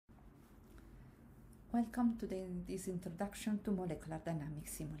Welcome to this introduction to molecular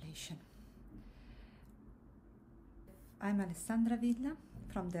dynamics simulation. I'm Alessandra Villa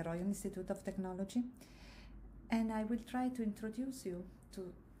from the Royal Institute of Technology, and I will try to introduce you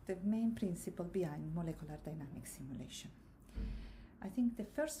to the main principle behind molecular dynamics simulation. I think the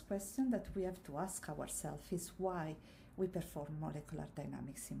first question that we have to ask ourselves is why we perform molecular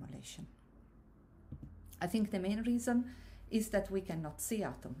dynamics simulation. I think the main reason is that we cannot see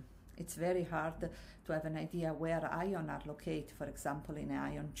atoms. It's very hard to have an idea where ions are located, for example, in an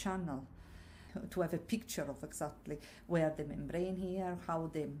ion channel, to have a picture of exactly where the membrane here, how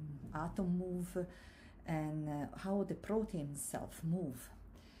the atom move, and how the protein itself move.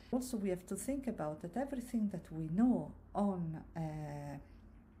 Also, we have to think about that everything that we know on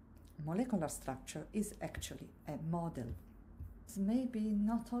molecular structure is actually a model. Maybe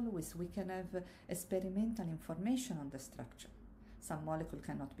not always we can have experimental information on the structure. Some molecules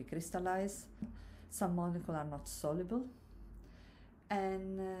cannot be crystallized, some molecules are not soluble,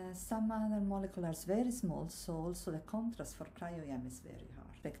 and some other molecules are very small, so also the contrast for cryo-EM is very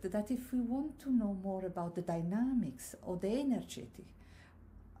hard. That if we want to know more about the dynamics or the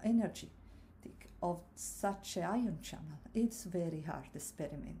energy of such an ion channel, it's very hard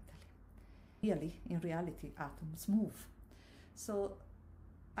experimentally. Really, in reality, atoms move. So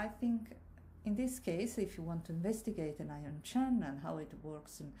I think in this case, if you want to investigate an ion channel, how it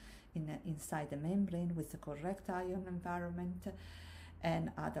works inside the membrane with the correct ion environment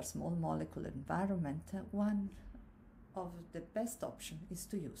and other small molecule environment, one of the best options is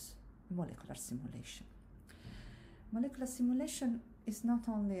to use molecular simulation. Molecular simulation is not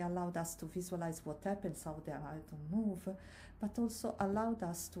only allowed us to visualize what happens, how the atom move, but also allowed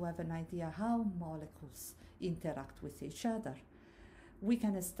us to have an idea how molecules interact with each other. We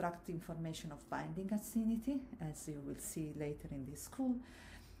can extract information of binding affinity, as you will see later in this school.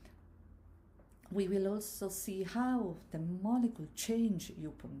 We will also see how the molecule change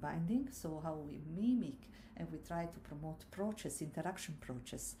upon binding, so how we mimic and we try to promote interaction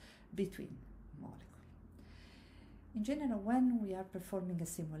process between molecules. In general, when we are performing a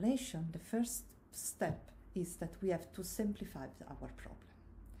simulation, the first step is that we have to simplify our problem.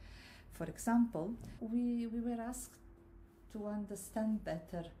 For example, we were asked to understand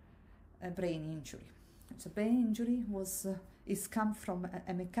better a brain injury. So brain injury is come from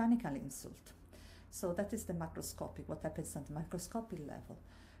a mechanical insult. So that is the macroscopic, what happens at the microscopic level.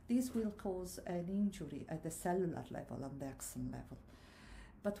 This will cause an injury at the cellular level, on the axon level.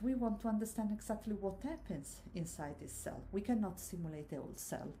 But we want to understand exactly what happens inside this cell. We cannot simulate the whole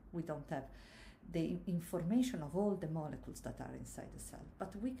cell. We don't have the information of all the molecules that are inside the cell.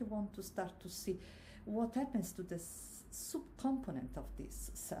 But we want to start to see what happens to the subcomponent of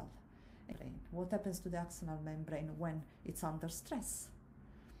this cell. What happens to the axonal membrane when it's under stress?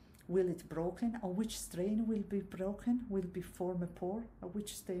 Will it broken, or which strain will be broken, will be form a pore, or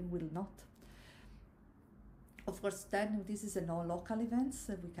which strain will not? Of course, then this is a no-local event,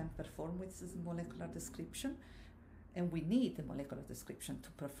 so we can perform with this molecular description, and we need the molecular description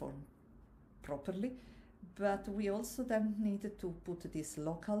to perform properly. But we also then needed to put this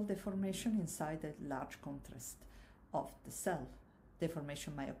local deformation inside a large contrast of the cell.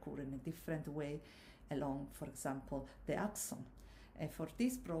 Deformation may occur in a different way along, for example, the axon. And for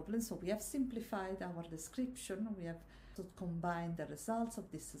this problem, so we have simplified our description. We have to combine the results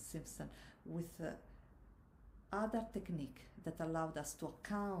of this system with other technique that allowed us to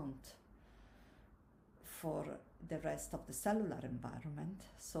account for the rest of the cellular environment,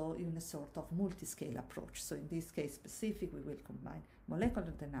 so in a sort of multi-scale approach. So in this case specific, we will combine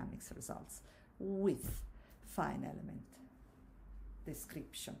molecular dynamics results with fine element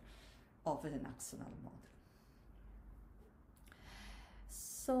description of an axonal model.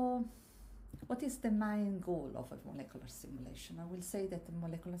 So what is the main goal of a molecular simulation? I will say that the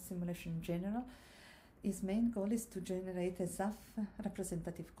molecular simulation in general, its main goal is to generate a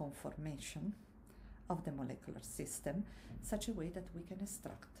self-representative conformation of the molecular system in such a way that we can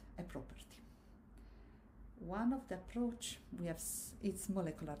extract a property. One of the approach we have is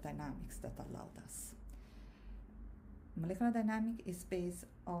molecular dynamics that allowed us. Molecular dynamics is based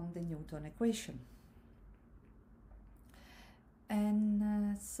on the Newton equation.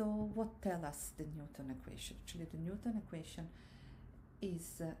 And so what tells us the Newton equation? Actually, the Newton equation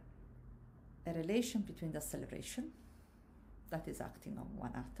is a relation between the acceleration that is acting on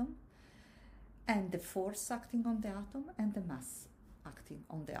one atom and the force acting on the atom and the mass acting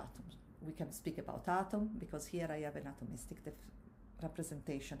on the atom. We can speak about atom because here I have an atomistic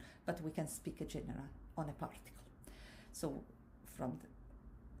representation, but we can speak in general on a particle. So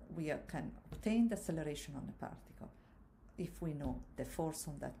we can obtain the acceleration on a particle if we know the force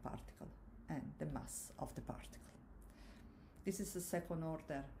on that particle and the mass of the particle. This is a second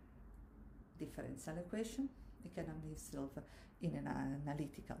order differential equation. It can be solved in an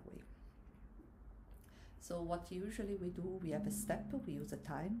analytical way. So what usually we do, we have a step, we use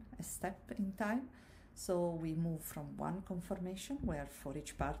a step in time. So we move from one conformation where for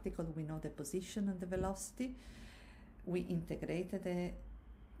each particle we know the position and the velocity. We integrate the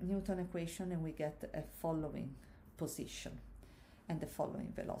Newton equation and we get a following position and the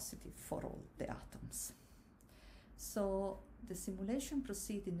following velocity for all the atoms. So the simulation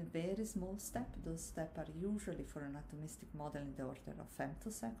proceeds in a very small step. Those steps are usually for an atomistic model in the order of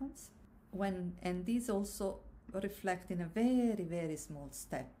femtoseconds. And these also reflect in a very, very small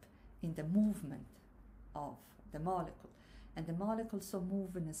step in the movement of the molecule. And the molecule so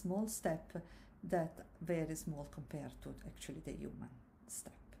move in a small step that very small compared to actually the human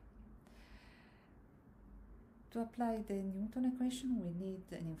step. To apply the Newton equation, we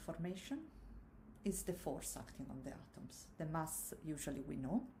need an information. Is the force acting on the atoms. The mass usually we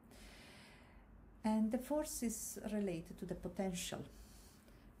know. And the force is related to the potential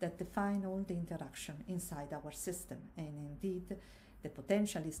that define all the interaction inside our system. And indeed, the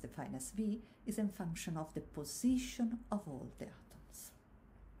potential is defined as V, is in function of the position of all the atoms.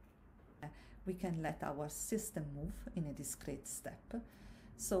 We can let our system move in a discrete step,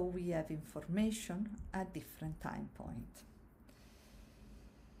 so we have information at different time points.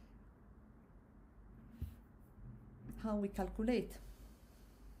 How we calculate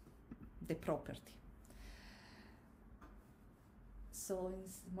the property. So in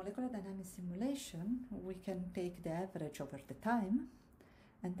molecular dynamics simulation, we can take the average over the time,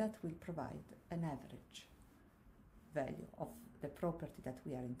 and that will provide an average value of the property that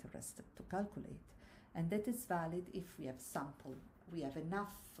we are interested to calculate. And that is valid if we have we have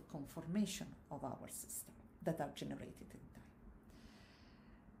enough conformation of our system that are generated in time.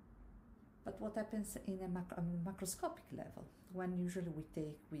 But what happens in a macroscopic level, when usually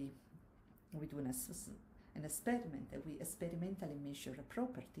we do an experiment and we experimentally measure a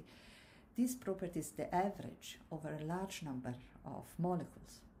property, this property is the average over a large number of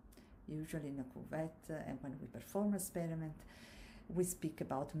molecules. Usually in a cuvette, and when we perform experiment, we speak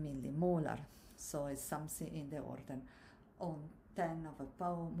about millimolar. So it's something in the order of 10 of a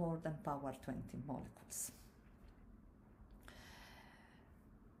power, more than power 20 molecules.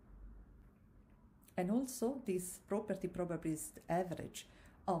 And also this property probably is the average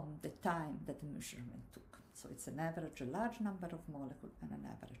on the time that the measurement took. So it's an average, a large number of molecules and an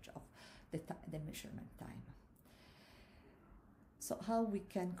average of the measurement time. So how we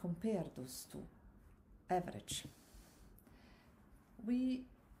can compare those two average? We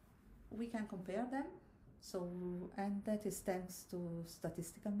can compare them. So, and that is thanks to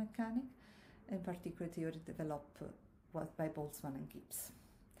statistical mechanics, in particular theory developed by Boltzmann and Gibbs.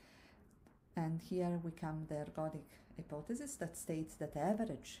 And here we come the ergodic hypothesis that states that the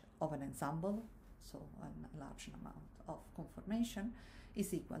average of an ensemble, so a large amount of conformation,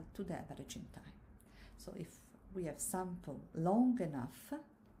 is equal to the average in time. So if we have sample long enough,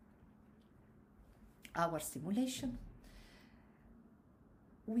 our simulation,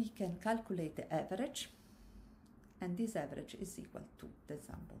 we can calculate the average, and this average is equal to the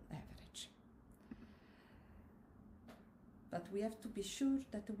sample average. But we have to be sure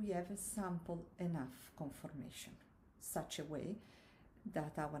that we have a sample enough conformation, such a way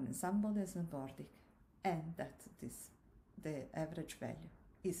that our ensemble is ergodic and that the average value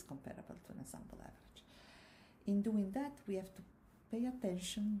is comparable to an ensemble average. In doing that, we have to pay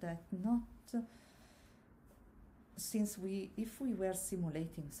attention that if we were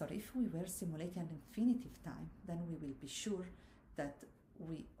simulating an infinitive time, then we will be sure that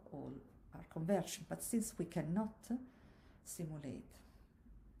we all are convergent. But since we cannot simulate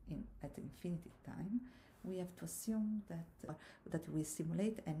at infinite time, we have to assume that we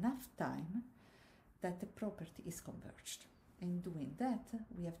simulate enough time that the property is converged. In doing that,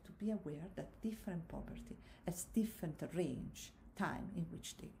 we have to be aware that different property has different range time in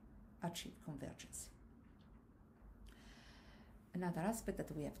which they achieve convergence. Another aspect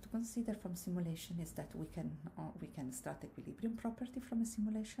that we have to consider from simulation is that we can extract equilibrium property from a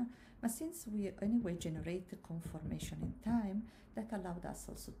simulation, but since we anyway generate the conformation in time, that allowed us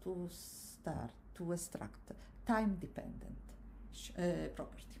also to extract time-dependent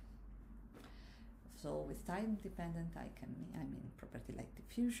property. So with time-dependent, I mean property like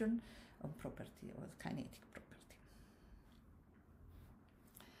diffusion, or property or kinetic property.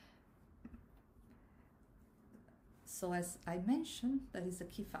 So as I mentioned, that is a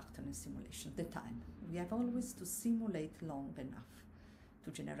key factor in simulation, the time. We have always to simulate long enough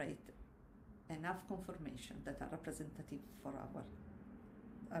to generate enough conformation that are representative for our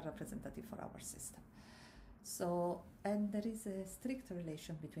are representative for our system. So, and there is a strict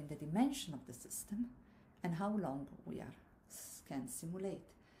relation between the dimension of the system and how long we can simulate.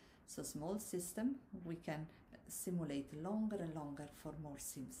 So small system, we can simulate longer and longer for more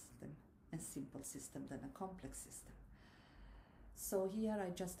system and simple system than a complex system. So here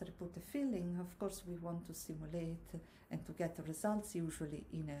I just put a filling. Of course, we want to simulate and to get the results usually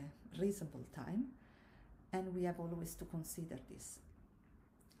in a reasonable time. And we have always to consider this.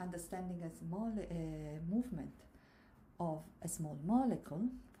 Understanding a small movement of a small molecule,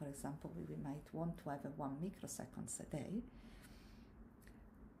 for example, we might want to have 1 microseconds a day.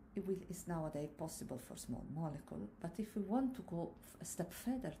 It's nowadays possible for small molecule, but if we want to go a step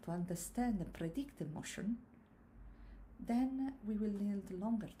further to understand and predict the motion, then we will need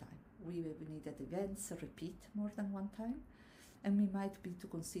longer time. We will need that events repeat more than one time, and we might be to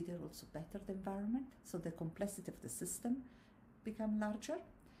consider also better the environment, so the complexity of the system become larger,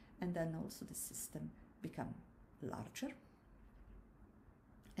 and then also the system become larger,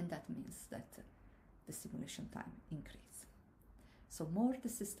 and that means that the simulation time increase. So more the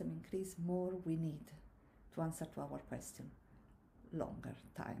system increase, more we need to answer to our question, longer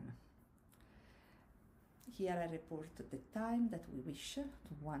time. Here I report the time that we wish to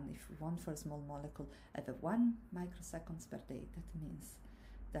if we want for a small molecule, have 1 microseconds per day. That means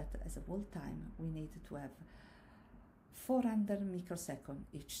that as a whole time, we need to have 400 microseconds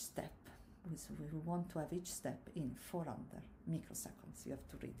each step. So we want to have each step in 400 microseconds. You have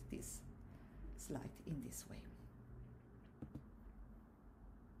to read this slide in this way.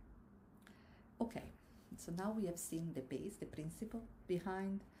 Okay, so now we have seen the base, the principle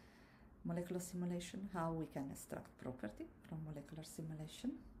behind molecular simulation, how we can extract property from molecular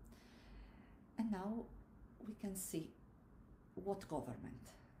simulation. And now we can see what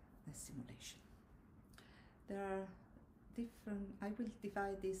government the simulation. There are different, I will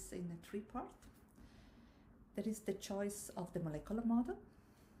divide this in 3 parts. There is the choice of the molecular model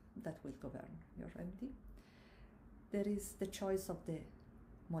that will govern your remedy. There is the choice of the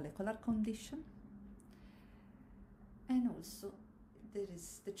molecular condition, and also there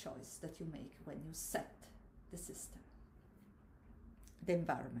is the choice that you make when you set the system, the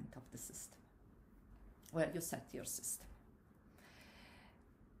environment of the system, where you set your system.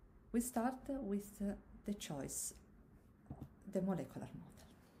 We start with the choice, the molecular model.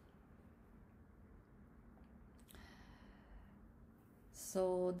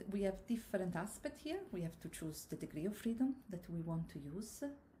 So we have different aspects here. We have to choose the degree of freedom that we want to use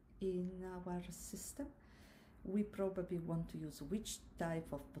in our system. We probably want to use which type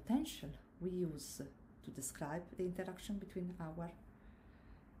of potential we use to describe the interaction between our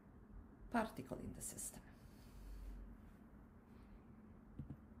particle in the system.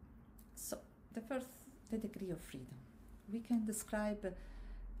 So the first, the degree of freedom. We can describe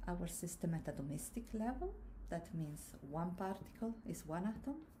our system at a domestic level. That means 1 particle is 1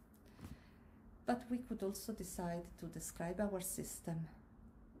 atom. But we could also decide to describe our system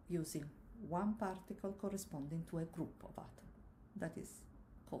using 1 particle corresponding to a group of atoms. That is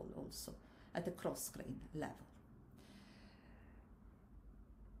called also at the cross-grain level.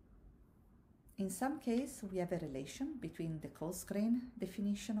 In some cases, we have a relation between the cross-grain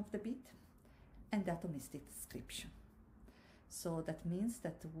definition of the bit and the atomistic description. So that means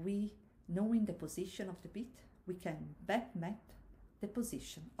that we, knowing the position of the bit, we can back map the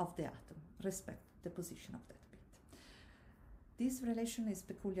position of the atom, respect the position of that bit. This relation is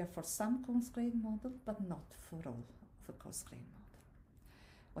peculiar for some cross-grain model, but not for all of a cross-grain model.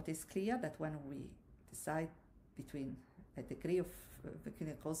 What is clear that when we decide between a degree of between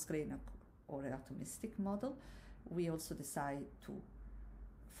a cross-grain or an atomistic model, we also decide to,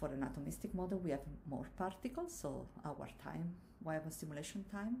 for an atomistic model, we have more particles, so our time, our simulation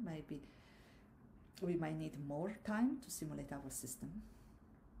time, maybe we might need more time to simulate our system.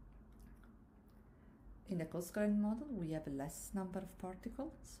 In the cross-grain model, we have less number of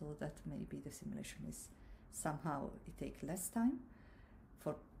particles, so that maybe the simulation is somehow, it takes less time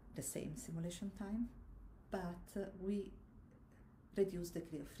for the same simulation time, but we reduce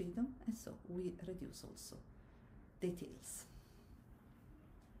degree of freedom, and so we reduce also details.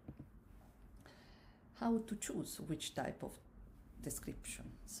 How to choose which type of description?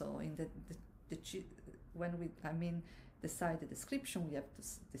 So in when we decide the description, we have to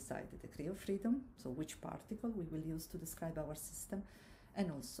decide the degree of freedom, so which particle we will use to describe our system,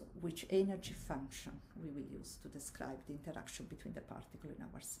 and also which energy function we will use to describe the interaction between the particle in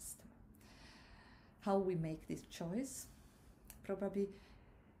our system. How we make this choice? Probably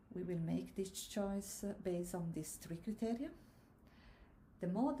we will make this choice based on these 3 criteria. The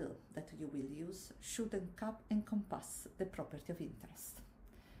model that you will use should encompass the property of interest.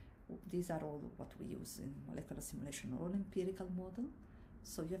 these are all what we use in molecular simulation, all empirical model.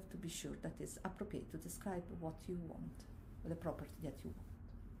 So you have to be sure that it's appropriate to describe what you want, the property that you want.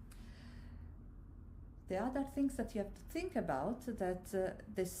 The other things that you have to think about, that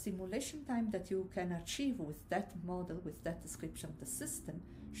the simulation time that you can achieve with that model, with that description of the system,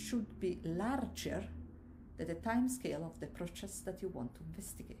 should be larger than the time scale of the process that you want to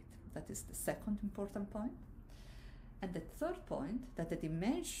investigate. That is the second important point. And the third point, that the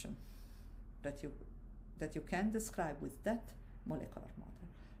dimension that you can describe with that molecular model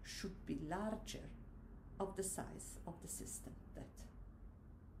should be larger of the size of the system that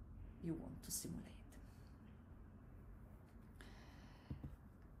you want to simulate.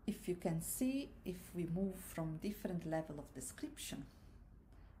 If you can see, if we move from different level of description,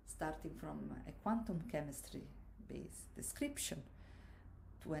 starting from a quantum chemistry based description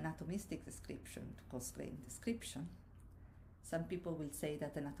to an atomistic description to coarse-grained description, some people will say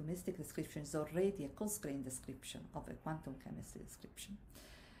that an atomistic description is already a coarse-grained description of a quantum chemistry description.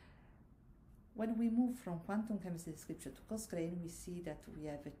 When we move from quantum chemistry description to coarse-grained, we see that we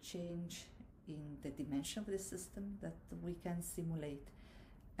have a change in the dimension of the system that we can simulate,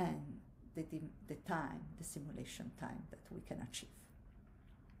 and the time, the simulation time that we can achieve.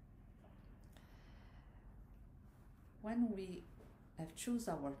 When we have choose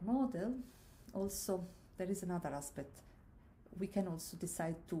our model, also there is another aspect. We can also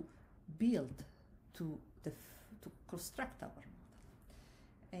decide to build, to construct our model.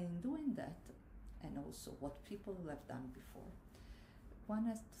 And in doing that, and also what people have done before, one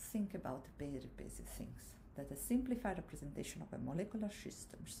has to think about very basic things, that a simplified representation of a molecular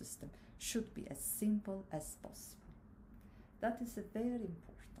system should be as simple as possible. That is very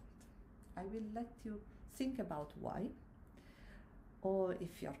important. I will let you think about why, or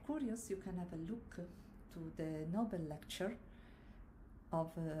if you are curious, you can have a look to the Nobel lecture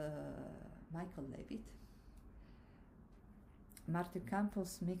of Michael Levitt. Martin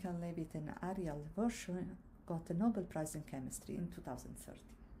Campos, Michael Levitt, and Ariel Verschoor got a Nobel Prize in Chemistry in 2013.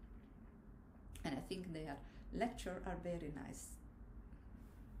 And I think their lectures are very nice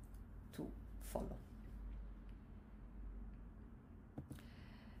to follow.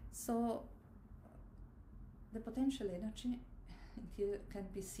 So the potential energy here can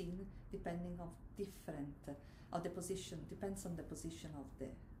be seen depending on different of the position, depends on the position of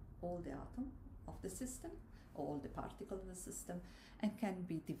all the atom of the system, or all the particles of the system, and can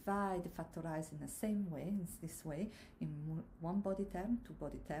be divided, factorized in the same way, in this way, in one body term, two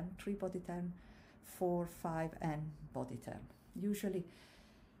body term, three body term, 4, 5, and body term. Usually,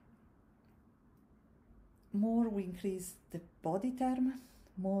 more we increase the body term,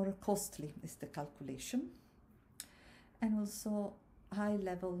 more costly is the calculation, and also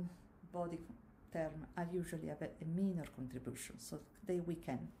high-level body term are usually have a minor contribution, so we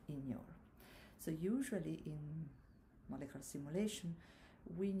can ignore. So usually in molecular simulation,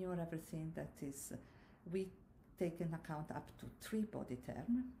 we ignore everything that is, we take into account up to 3 body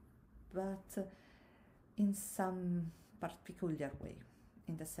term, but in some peculiar way,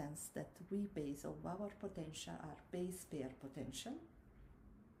 in the sense that we base all our potential are base pair potential.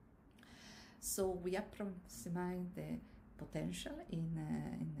 So we approximate the potential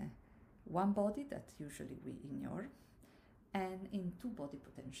in one body that usually we ignore, and in 2 body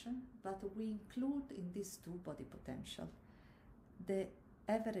potential, but we include in this 2 body potential the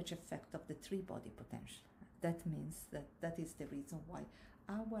average effect of the 3 body potential. That means that is the reason why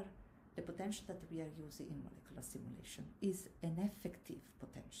the potential that we are using in molecular simulation is an effective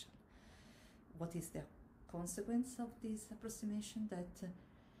potential. What is the consequence of this approximation? That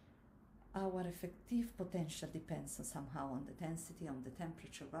our effective potential depends somehow on the density, on the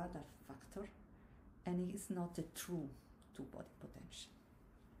temperature, other factor, and it is not a true 2-body potential.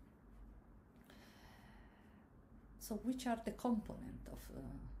 So which are the components of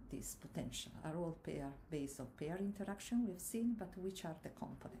this potential? Are all based on pair interaction we've seen, but which are the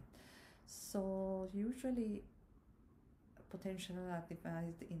components? So usually potential are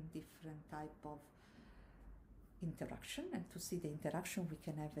divided in different type of interaction, and to see the interaction we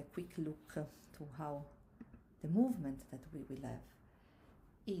can have a quick look to how the movement that we will have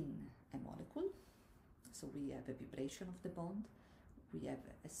in a molecule. So we have a vibration of the bond, we have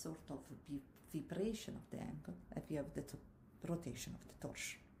a sort of vibration of the angle, and we have the rotation of the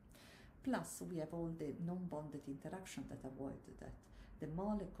torsion. Plus we have all the non-bonded interaction that avoid that the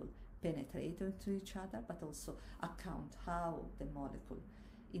molecule penetrate into each other, but also account how the molecule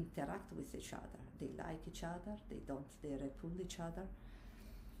interact with each other. They like each other, they repel each other.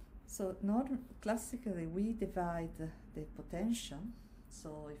 So classically we divide the potential.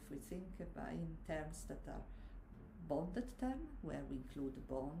 So if we think about in terms that are bonded term, where we include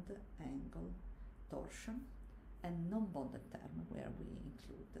bond, angle, torsion, and non-bonded term, where we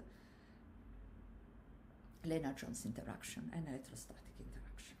include Lennard-Jones interaction and electrostatic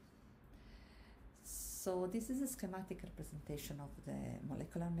interaction. So this is a schematic representation of the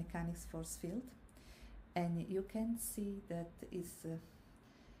molecular mechanics force field, and you can see that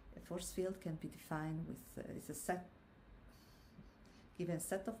a force field can be defined with is a set. Given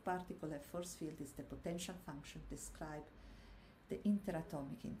set of particles, a force field is the potential function describe the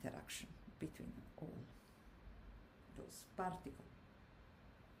interatomic interaction between all those particles.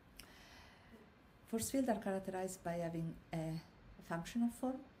 Force fields are characterized by having a functional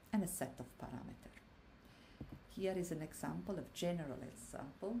form and a set of parameters. Here is an example, a general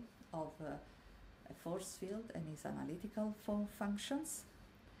example of a force field and its analytical functions.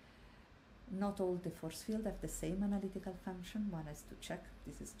 Not all the force fields have the same analytical function. One has to check.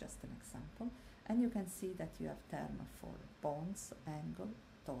 This is just an example. And you can see that you have term for bonds, angle,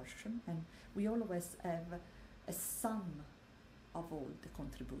 torsion, and we always have a sum of all the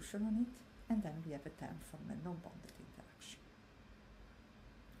contribution on it, and then we have a term from a non-bonded interaction.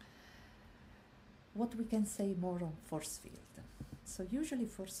 What we can say more on force field. So usually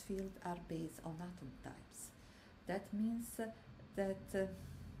force fields are based on atom types. That means that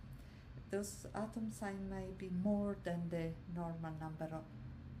those atom size may be more than the normal number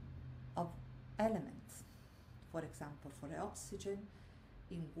of elements. For example, for oxygen,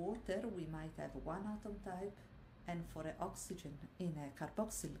 in water we might have one atom type, and for oxygen in a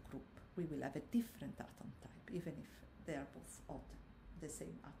carboxyl group we will have a different atom type, even if they are both the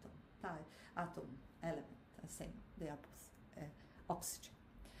same atom element, they are both oxygen.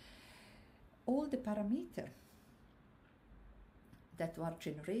 All the parameters that are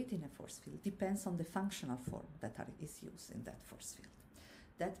generated in a force field depends on the functional form that is used in that force field.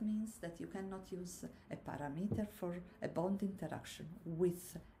 That means that you cannot use a parameter for a bond interaction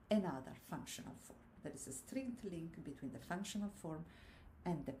with another functional form. There is a strict link between the functional form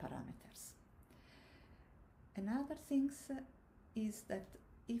and the parameters. Another thing is that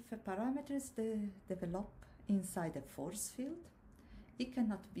if a parameter is developed inside a force field, it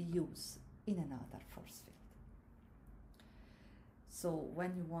cannot be used in another force field. So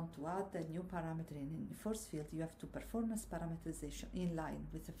when you want to add a new parameter in a force field, you have to perform this parameterization in line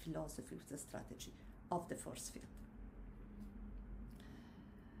with the philosophy, with the strategy of the force field.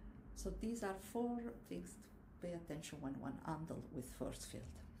 So these are 4 things to pay attention when one handles with force field.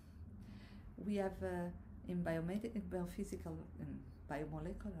 We have in biophysical and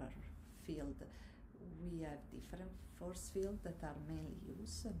biomolecular field, we have different force fields that are mainly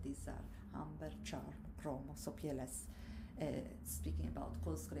used. These are amber, charm, chromo, so PLS. Speaking about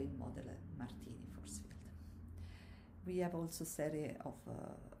coarse-grained model Martini force field. We have also series of,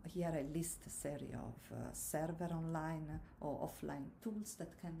 here I list a series of server online or offline tools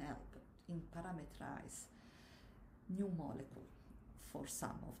that can help in parameterize new molecule for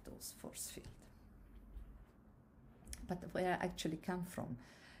some of those force field. But where actually come from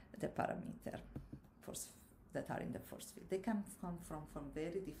the parameter that are in the force field? They come from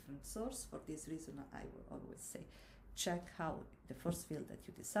very different sources. For this reason, I will always say, check how the force field that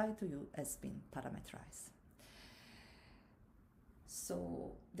you decide to use has been parameterized.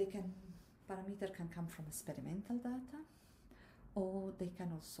 So parameter can come from experimental data, or they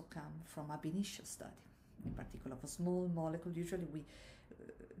can also come from ab initio study. In particular, for small molecule, usually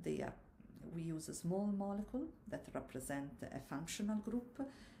we use a small molecule that represent a functional group.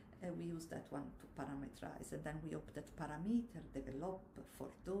 We use that one to parameterize, and then we hope that parameter developed for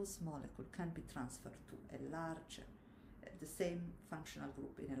those molecules can be transferred to a larger, the same functional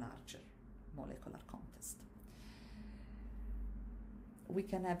group in a larger molecular context. We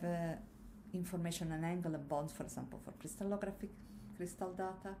can have information on angle and bonds, for example, for crystallographic crystal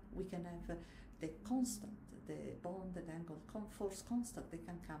data. We can have the constant, the bond and angle force constant. They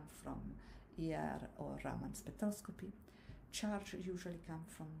can come from ER or Raman spectroscopy. Charge usually come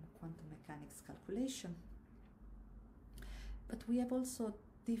from quantum mechanics calculation. But we have also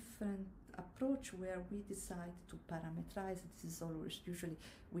different approach where we decide to parameterize. This is always usually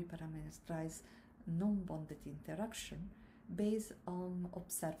we parameterize non-bonded interaction based on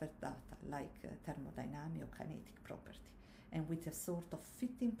observed data like thermodynamic or kinetic property. And with a sort of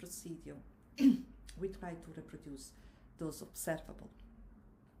fitting procedure, we try to reproduce those observable.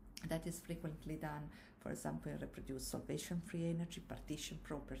 That is frequently done, for example, reproduce solvation-free energy, partition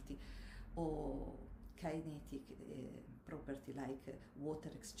property, or kinetic property like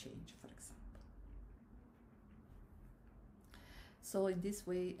water exchange, for example. So in this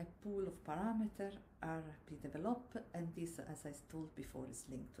way, a pool of parameters are developed, and this, as I told before, is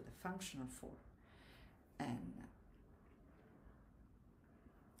linked to the functional form. And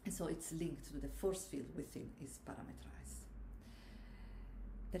And so it's linked to the force field within is parameterized.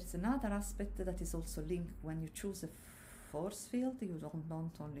 There is another aspect that is also linked. When you choose a force field, you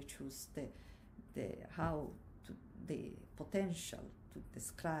don't only choose the potential to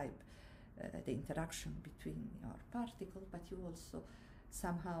describe the interaction between your particle, but you also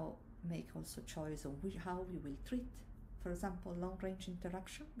somehow make also choice on how you will treat, for example, long-range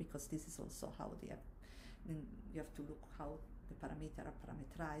interaction, because this is also how they have. Then you have to look how the parameters are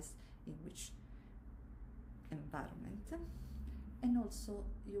parameterized in which environment, and also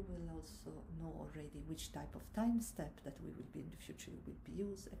you will also know already which type of time step that we will be in the future will be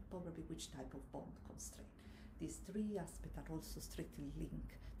used, and probably which type of bond constraint. These three aspects are also strictly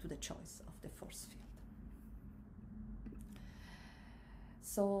linked to the choice of the force field.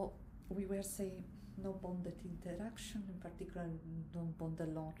 So we were saying no bonded interaction, in particular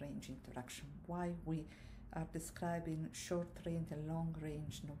non-bonded long-range interaction. Why we are describing short-range and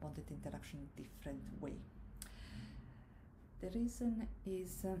long-range non-bonded interaction in different way. The reason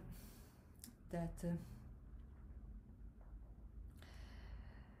is that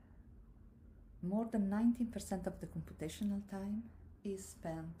more than 19% of the computational time is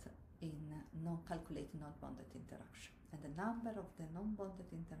spent in calculating non-bonded interaction, and the number of the non-bonded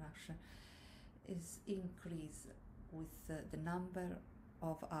interaction is increased with the number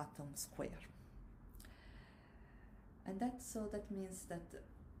of atoms square. And that means that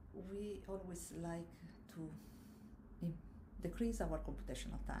we always like to decrease our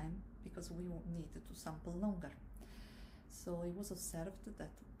computational time because we need to sample longer. So it was observed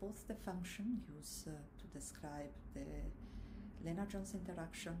that both the function used to describe the Lennard-Jones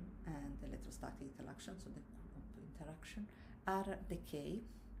interaction and the electrostatic interaction, so the Coulomb interaction, are decay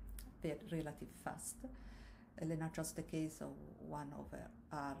very relatively fast. Lennard-Jones decay is 1 over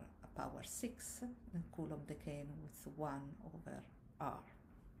r power 6, and Coulomb decay with 1 over r.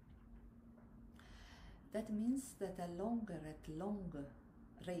 That means that at longer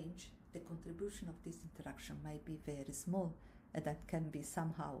range, the contribution of this interaction might be very small, and that can be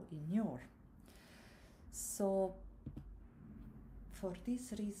somehow ignored. So for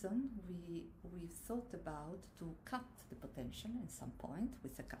this reason, we thought about to cut the potential at some point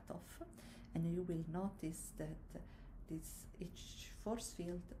with a cutoff, and you will notice that each force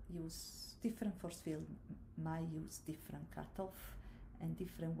field different force field might use different cutoff and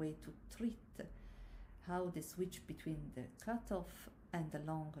different way to treat how they switch between the cutoff and the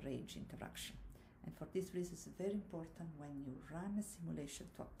long range interaction. And for this reason, it's very important when you run a simulation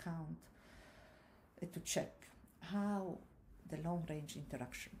to account, to check how the long range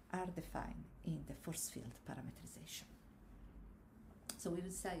interaction are defined in the force field parameterization. So we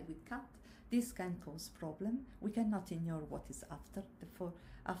will say we cut, this can cause problem. We cannot ignore what is after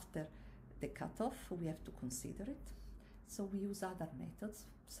the cutoff, we have to consider it. So we use other methods.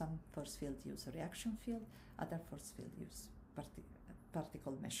 Some force field use a reaction field, other force field use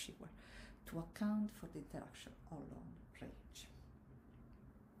particle mesh shear to account for the interaction all long range.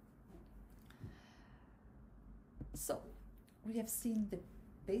 So we have seen the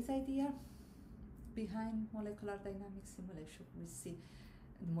base idea behind molecular dynamic simulation. We see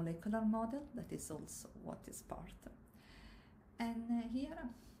the molecular model, that is also what is part. And here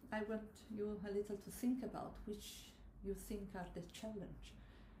I want you a little to think about which you think are the challenge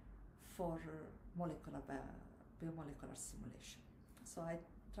for biomolecular simulation. So I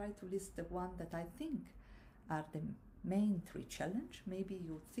try to list the one that I think are the main 3 challenge. Maybe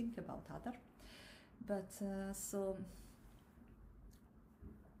you think about other, but so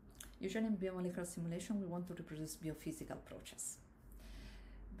usually in biomolecular simulation we want to reproduce biophysical process.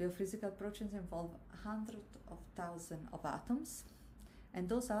 Biophysical processes involve hundreds of thousands of atoms, and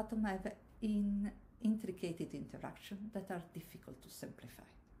those atoms have intricate interactions that are difficult to simplify.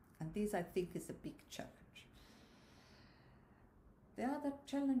 And this, I think, is a big challenge. The other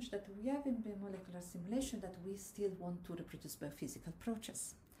challenge that we have in biomolecular simulation that we still want to reproduce biophysical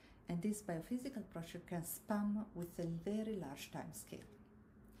process. And this biophysical process can span with a very large time scale.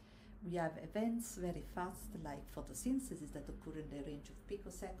 We have events very fast, like photosynthesis, that occur in the range of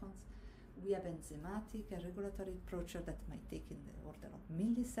picoseconds. We have enzymatic and regulatory process that might take in the order of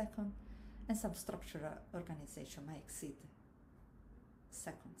milliseconds, and some structural organization might exceed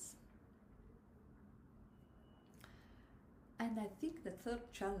seconds. And I think the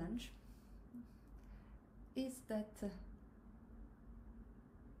third challenge is that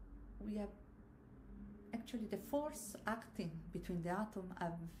we have actually the force acting between the atoms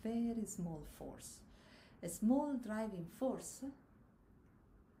are very small force. A small driving force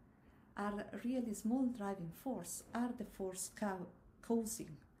are really small driving force are the force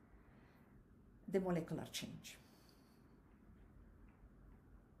causing the molecular change.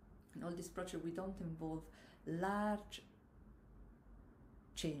 In all this project, we don't involve large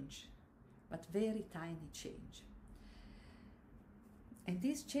change, but very tiny change. And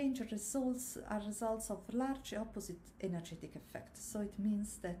these change results are results of large opposite energetic effects. So it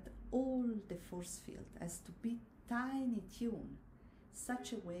means that all the force field has to be tiny tuned,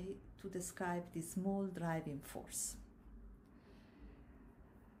 such a way to describe the small driving force.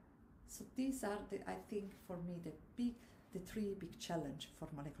 So these are I think for me the three big challenge for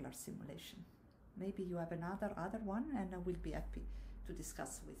molecular simulation. Maybe you have another one, and I will be happy to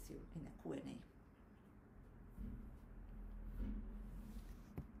discuss with you in a Q&A.